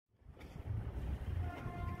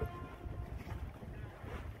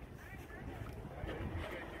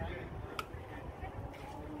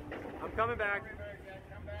coming back.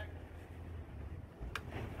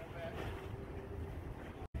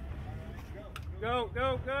 Go,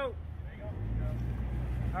 go, go.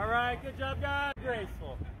 All right, good job, guys. Graceful.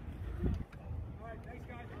 All right, thanks,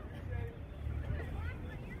 guys.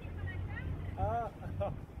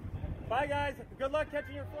 Bye, guys. Good luck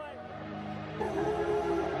catching your flight.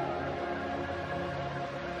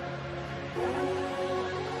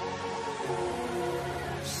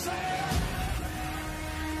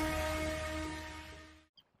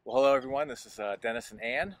 Well, hello everyone, this is Dennis and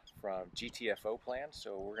Ann from GTFOplan,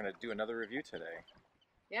 so we're going to do another review today.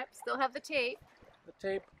 Yep, still have the tape. The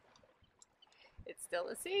tape. It's still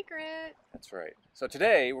a secret. That's right. So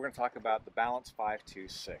today we're going to talk about the Balance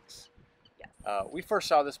 526. Yes. We first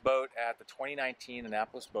saw this boat at the 2019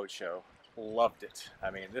 Annapolis Boat Show. Loved it.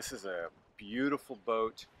 I mean, this is a beautiful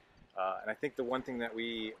boat, and I think the one thing that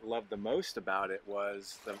we loved the most about it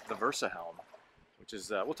was the Versa helm. Which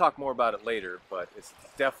is, we'll talk more about it later, but it's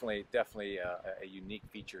definitely a unique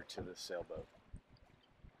feature to this sailboat.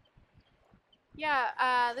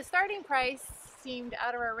 Yeah, the starting price seemed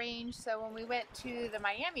out of our range, so when we went to the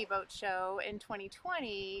Miami Boat Show in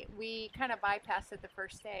 2020, we kind of bypassed it the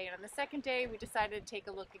first day, and on the second day we decided to take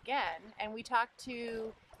a look again, and we talked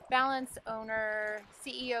to Balance owner,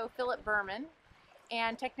 CEO Philip Berman,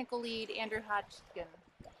 and technical lead Andrew Hodgkin.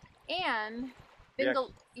 And it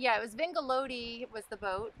was Vingalodi was the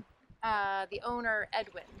boat, the owner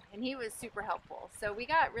Edwin, and he was super helpful. So we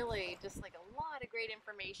got really just like a lot of great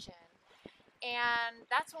information. And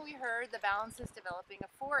that's when we heard the Balance is developing a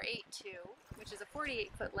 482, which is a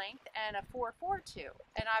 48-foot length, and a 442.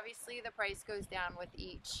 And obviously the price goes down with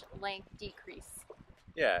each length decrease.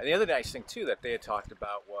 Yeah, and the other nice thing too that they had talked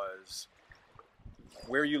about was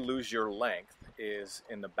where you lose your length is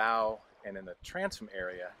in the bow and in the transom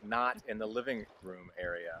area, not in the living room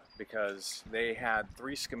area, because they had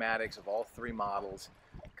three schematics of all three models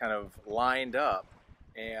kind of lined up,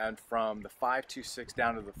 and from the 526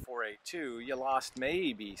 down to the 482, you lost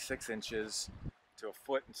maybe 6 inches to a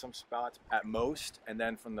foot in some spots at most, and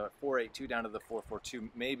then from the 482 down to the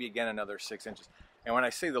 442, maybe again another 6 inches. And when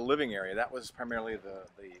I say the living area, that was primarily the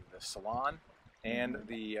salon and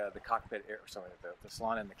the cockpit area, the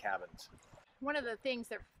salon and the cabins. One of the things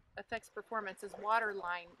that affects performance is water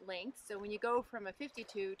line length. So when you go from a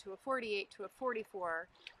 52 to a 48 to a 44,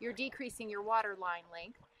 you're decreasing your water line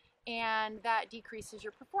length, and that decreases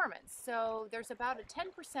your performance. So there's about a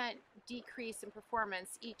 10% decrease in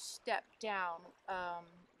performance each step down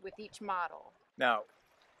with each model. Now,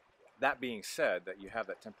 that being said, that you have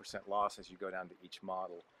that 10% loss as you go down to each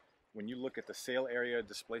model, when you look at the sail area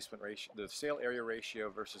displacement ratio, the sail area ratio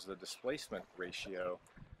versus the displacement ratio,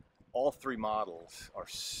 all three models are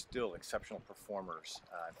still exceptional performers.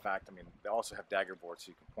 In fact, I mean, they also have dagger boards,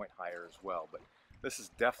 so you can point higher as well. But this is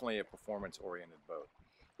definitely a performance-oriented boat.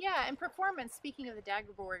 Yeah, and performance, speaking of the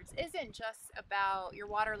dagger boards, isn't just about your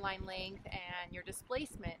water line length and your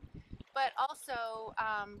displacement, but also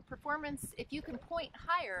performance, if you can point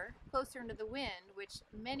higher, closer into the wind, which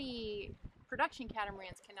many production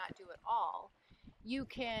catamarans cannot do at all, you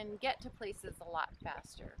can get to places a lot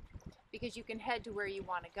faster, because you can head to where you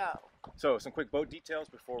want to go. So some quick boat details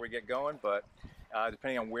before we get going, but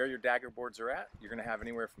depending on where your dagger boards are at, you're going to have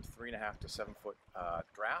anywhere from 3.5 to 7 foot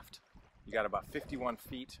draft. You got about 51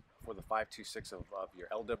 feet for the 526 of your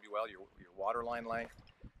LWL, your waterline length.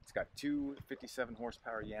 It's got two 57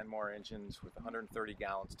 horsepower Yanmar engines with 130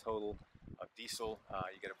 gallons total of diesel.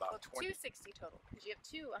 You get about 260 total, because you have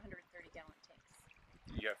two 130 gallon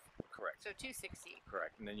tanks. You have, correct. So 260.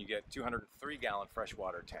 Correct, and then you get 203 gallon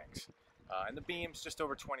freshwater tanks. And the beam's just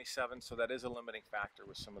over 27, so that is a limiting factor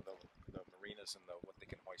with some of the marinas and what they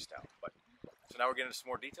can hoist out. But so now we're getting into some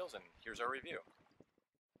more details, and here's our review.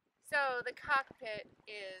 So the cockpit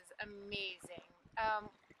is amazing.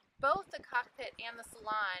 Both the cockpit and the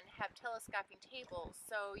salon have telescoping tables,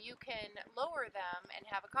 so you can lower them and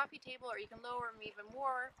have a coffee table, or you can lower them even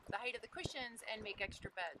more, the height of the cushions, and make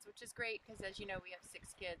extra beds, which is great because, as you know, we have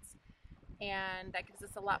 6 kids. And that gives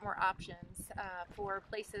us a lot more options for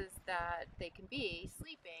places that they can be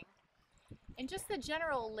sleeping. And just the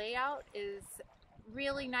general layout is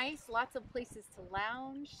really nice. Lots of places to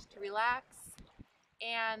lounge, to relax.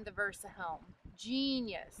 And the Versa helm.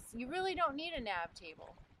 Genius. You really don't need a nav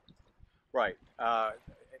table. Right.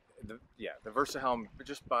 The Versa helm,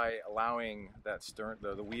 just by allowing that stern,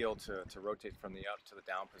 the wheel to rotate from the up to the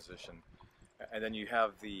down position, and then you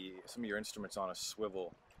have some of your instruments on a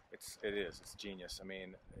swivel. It's genius. I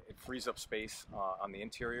mean, it frees up space on the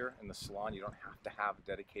interior in the salon. You don't have to have a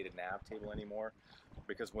dedicated nav table anymore,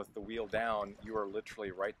 because with the wheel down, you are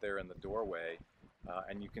literally right there in the doorway,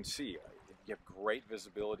 and you can see. You have great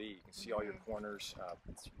visibility. You can see all your corners.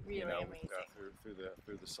 It's really amazing.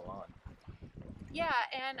 Through the salon. Yeah,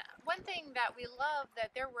 and one thing that we love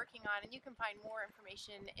that they're working on, and you can find more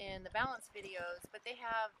information in the balance videos, but they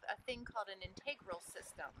have a thing called an integral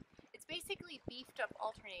system. It's basically beefed up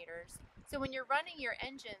alternators. So when you're running your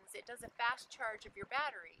engines, it does a fast charge of your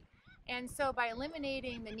battery. And so by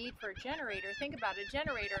eliminating the need for a generator, think about it, a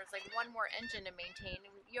generator is like one more engine to maintain.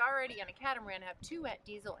 You already on a catamaran have 2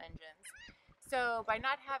 diesel engines. So by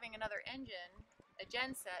not having another engine, a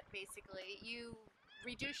genset basically, you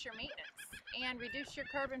reduce your maintenance and reduce your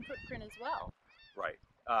carbon footprint as well. Right.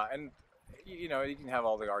 And you know, you can have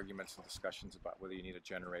all the arguments and discussions about whether you need a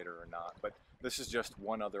generator or not, but this is just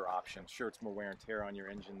one other option. Sure, it's more wear and tear on your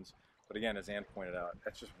engines, but again, as Ann pointed out,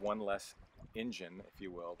 that's just one less engine, if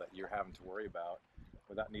you will, that you're having to worry about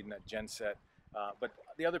without needing that genset. But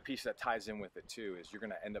the other piece that ties in with it too is you're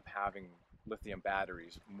going to end up having lithium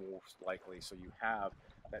batteries most likely, so you have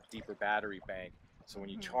that deeper battery bank. So when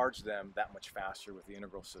you charge them that much faster with the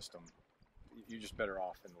integral system, you're just better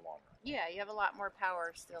off in the long run. Yeah, you have a lot more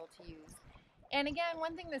power still to use. And again,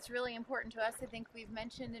 one thing that's really important to us, I think we've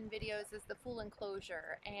mentioned in videos, is the full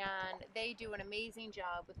enclosure. And they do an amazing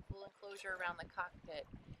job with the full enclosure around the cockpit.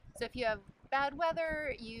 So if you have bad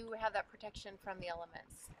weather, you have that protection from the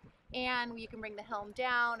elements. And you can bring the helm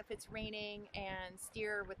down if it's raining and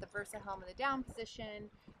steer with the Versa helm in the down position,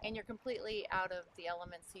 and you're completely out of the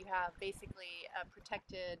elements. So you have basically a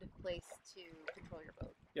protected place to control your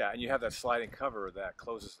boat. Yeah, and you have that sliding cover that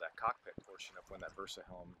closes that cockpit portion of when that Versa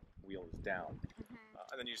helm wheel is down.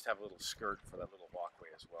 And then you just have a little skirt for that little walkway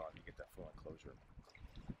as well, and you get that full enclosure.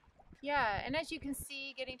 Yeah, and as you can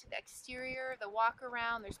see, getting to the exterior, the walk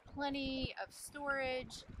around, there's plenty of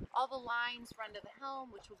storage. All the lines run to the helm,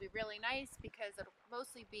 which will be really nice because it'll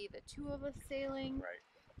mostly be the 2 of us sailing. Right.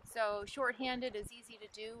 So short-handed is easy to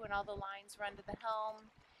do, and all the lines run to the helm.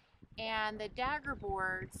 And the dagger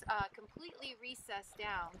boards completely recess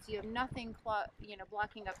down, so you have nothing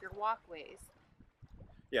blocking up your walkways.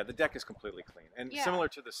 Yeah, the deck is completely clean. And similar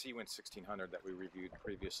to the Seawind 1600 that we reviewed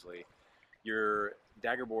previously, your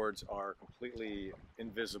dagger boards are completely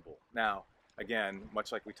invisible. Now, again,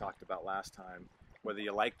 much like we talked about last time, whether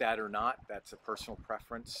you like that or not, that's a personal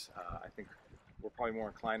preference. I think we're probably more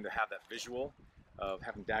inclined to have that visual of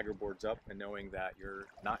having dagger boards up and knowing that you're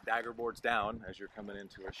not dagger boards down as you're coming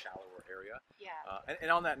into a shallower area. Yeah. And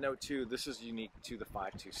on that note too, this is unique to the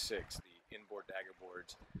 526, the inboard dagger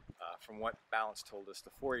boards. From what Balance told us, the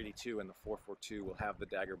 482 and the 442 will have the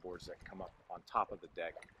dagger boards that come up on top of the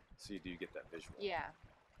deck, so you do get that visual. Yeah.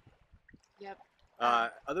 Yep.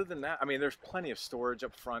 Other than that, I mean, there's plenty of storage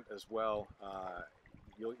up front as well.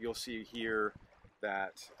 You'll see here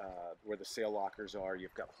that where the sail lockers are,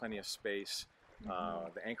 you've got plenty of space.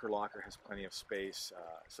 The anchor locker has plenty of space.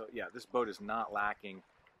 So yeah, this boat is not lacking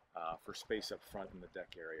for space up front in the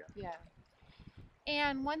deck area. Yeah.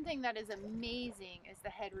 And one thing that is amazing is the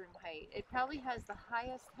headroom height. It probably has the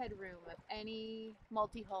highest headroom of any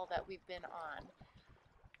multi-hull that we've been on,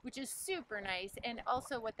 which is super nice. And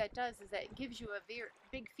also what that does is that it gives you a very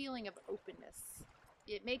big feeling of openness.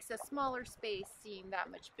 It makes a smaller space seem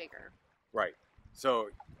that much bigger. Right. So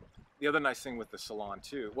the other nice thing with the salon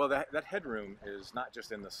too, well, that headroom is not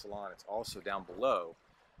just in the salon, it's also down below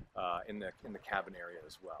in the cabin area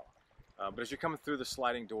as well. But as you're coming through the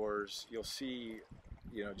sliding doors, you'll see,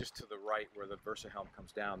 you know, just to the right where the Versa helm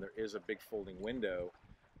comes down, there is a big folding window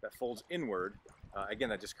that folds inward. Again,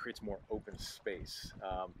 that just creates more open space.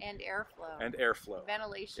 And airflow. And airflow.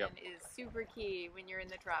 Ventilation is super key when you're in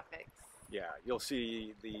the tropics. Yeah, you'll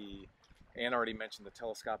see Ann already mentioned the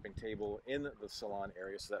telescoping table in the salon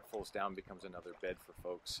area, so that folds down, becomes another bed for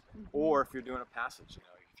folks. Or if you're doing a passage, you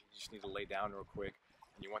know, if you just need to lay down real quick,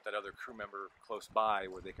 and you want that other crew member close by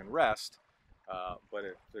where they can rest, but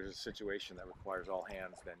if there's a situation that requires all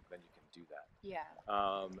hands, then you can do that.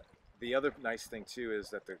 Yeah. The other nice thing too is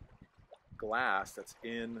that the glass that's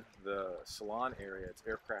in the salon area, it's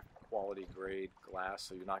aircraft quality grade glass,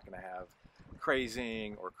 so you're not going to have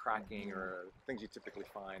crazing or cracking or things you typically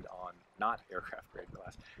find on not aircraft grade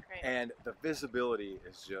glass. Right. And the visibility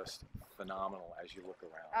is just phenomenal as you look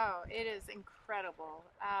around. Oh, it is incredible.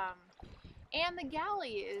 And the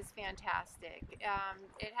galley is fantastic.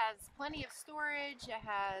 It has plenty of storage, it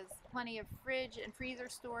has plenty of fridge and freezer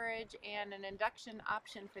storage, and an induction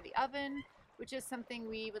option for the oven, which is something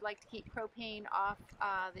we would like to keep propane off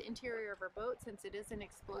the interior of our boat since it is an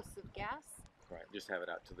explosive gas. Right, just have it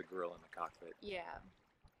out to the grill in the cockpit. Yeah.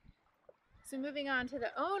 So moving on to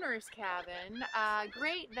the owner's cabin,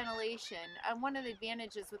 great ventilation. One of the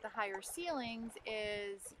advantages with the higher ceilings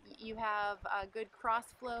is you have a good cross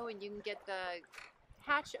flow and you can get the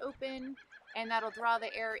hatch open and that'll draw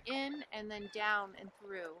the air in and then down and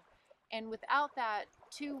through. And without that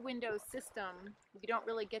two-window system, you don't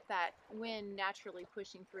really get that wind naturally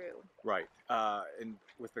pushing through. Right. And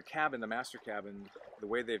with the cabin, the master cabin, the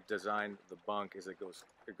way they've designed the bunk is it goes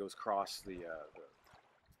across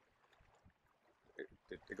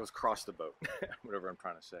it goes across the boat, whatever I'm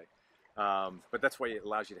trying to say. But that's why it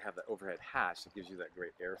allows you to have that overhead hatch that gives you that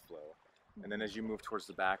great airflow. And then as you move towards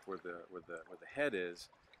the back where the head is,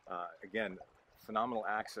 again, phenomenal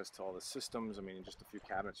access to all the systems. I mean, in just a few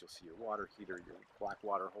cabinets, you'll see your water heater, your black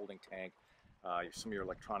water holding tank, some of your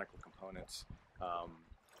electronic components.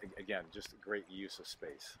 Again, just a great use of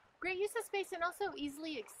space. Great use of space and also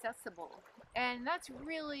easily accessible. And that's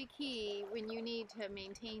really key when you need to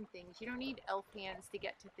maintain things. You don't need elf hands to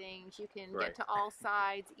get to things. You can Right. get to all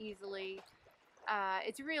sides easily.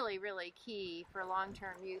 It's really, really key for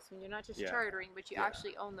long-term use when you're not just Yeah. chartering, but you Yeah.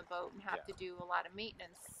 actually own the boat and have Yeah. to do a lot of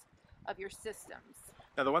maintenance of your systems.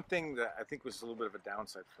 Now, the one thing that I think was a little bit of a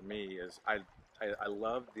downside for me is I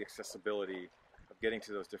love the accessibility of getting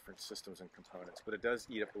to those different systems and components, but it does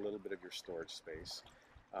eat up a little bit of your storage space.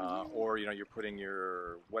 Or, you know, you're putting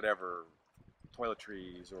your whatever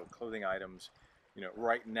toiletries or clothing items, you know,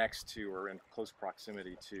 right next to or in close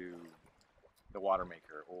proximity to the water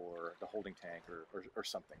maker or the holding tank or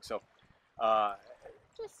something. So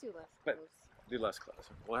Just do less But- clothes. do less clothes.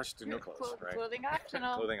 Well, let's do no clothes, right? Clothing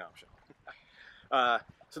optional. Clothing option.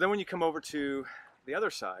 So then when you come over to the other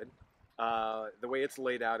side, the way it's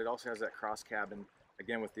laid out, it also has that cross cabin,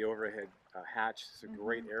 again with the overhead hatch. It's a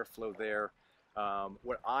great airflow there.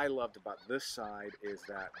 What I loved about this side is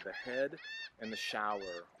that the head and the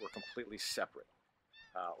shower were completely separate.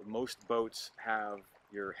 Most boats have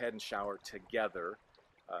your head and shower together.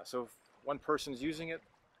 So if one person's using it,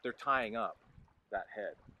 they're tying up that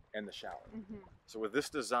head and the shower. So with this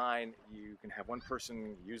design, you can have one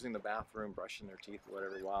person using the bathroom, brushing their teeth,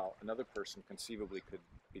 whatever, while another person conceivably could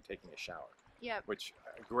be taking a shower. Yep. Which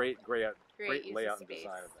great Great use layout of and space.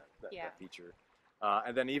 design of that Yeah. feature.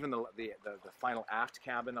 And then even the final aft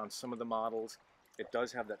cabin on some of the models, it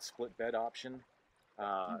does have that split bed option,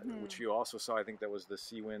 which you also saw. I think that was the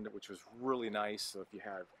Seawind, which was really nice. So if you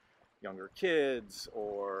have younger kids,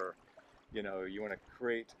 or you know, you want to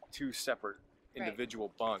create two separate individual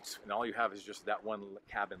bunks, and all you have is just that one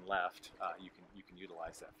cabin left, you can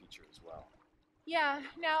utilize that feature as well. Yeah,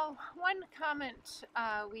 now one comment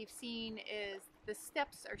we've seen is the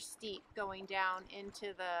steps are steep going down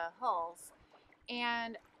into the hulls.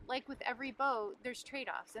 And like with every boat, there's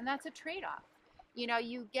trade-offs, and that's a trade-off. You know,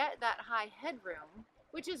 you get that high headroom,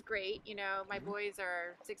 which is great. You know, my boys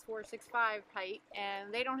are 6'4", 6'5" height,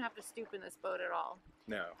 and they don't have to stoop in this boat at all.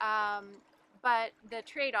 No. But the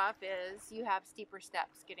trade-off is you have steeper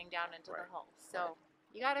steps getting down into the hull. So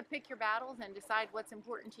you got to pick your battles and decide what's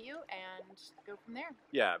important to you and go from there.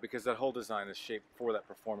 Yeah, because that whole design is shaped for that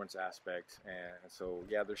performance aspect, and so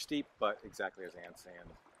yeah, they're steep, but exactly as Anne's saying,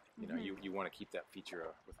 you know, you want to keep that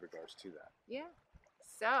feature with regards to that. Yeah.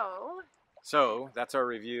 So that's our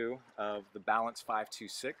review of the Balance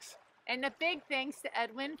 526. And a big thanks to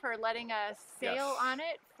Edwin for letting us sail on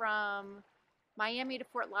it from Miami to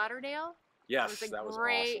Fort Lauderdale. Yes, it was that was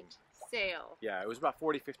great awesome. sail. Yeah, it was about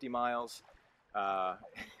 40-50 miles.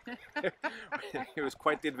 It was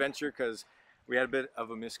quite the adventure because we had a bit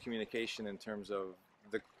of a miscommunication in terms of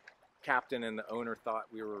the captain and the owner thought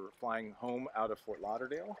we were flying home out of Fort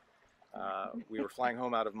Lauderdale. We were flying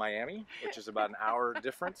home out of Miami, which is about an hour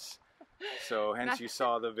difference. So hence you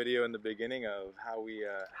saw the video in the beginning of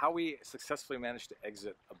how we successfully managed to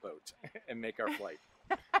exit a boat and make our flight.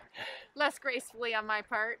 Less gracefully on my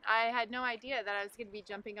part. I had no idea that I was going to be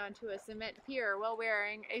jumping onto a cement pier while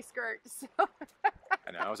wearing a skirt. So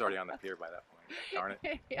I know, I was already on the pier by that point. Darn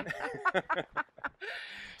it. Yeah.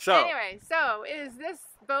 So anyway, so is this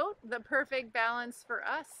boat the perfect balance for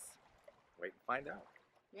us? wait and find out.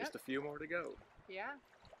 Yep. Just a few more to go. Yeah.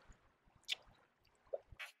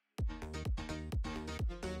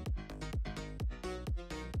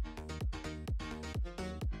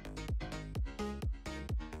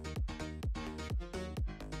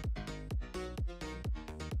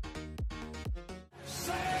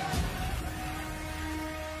 Sail!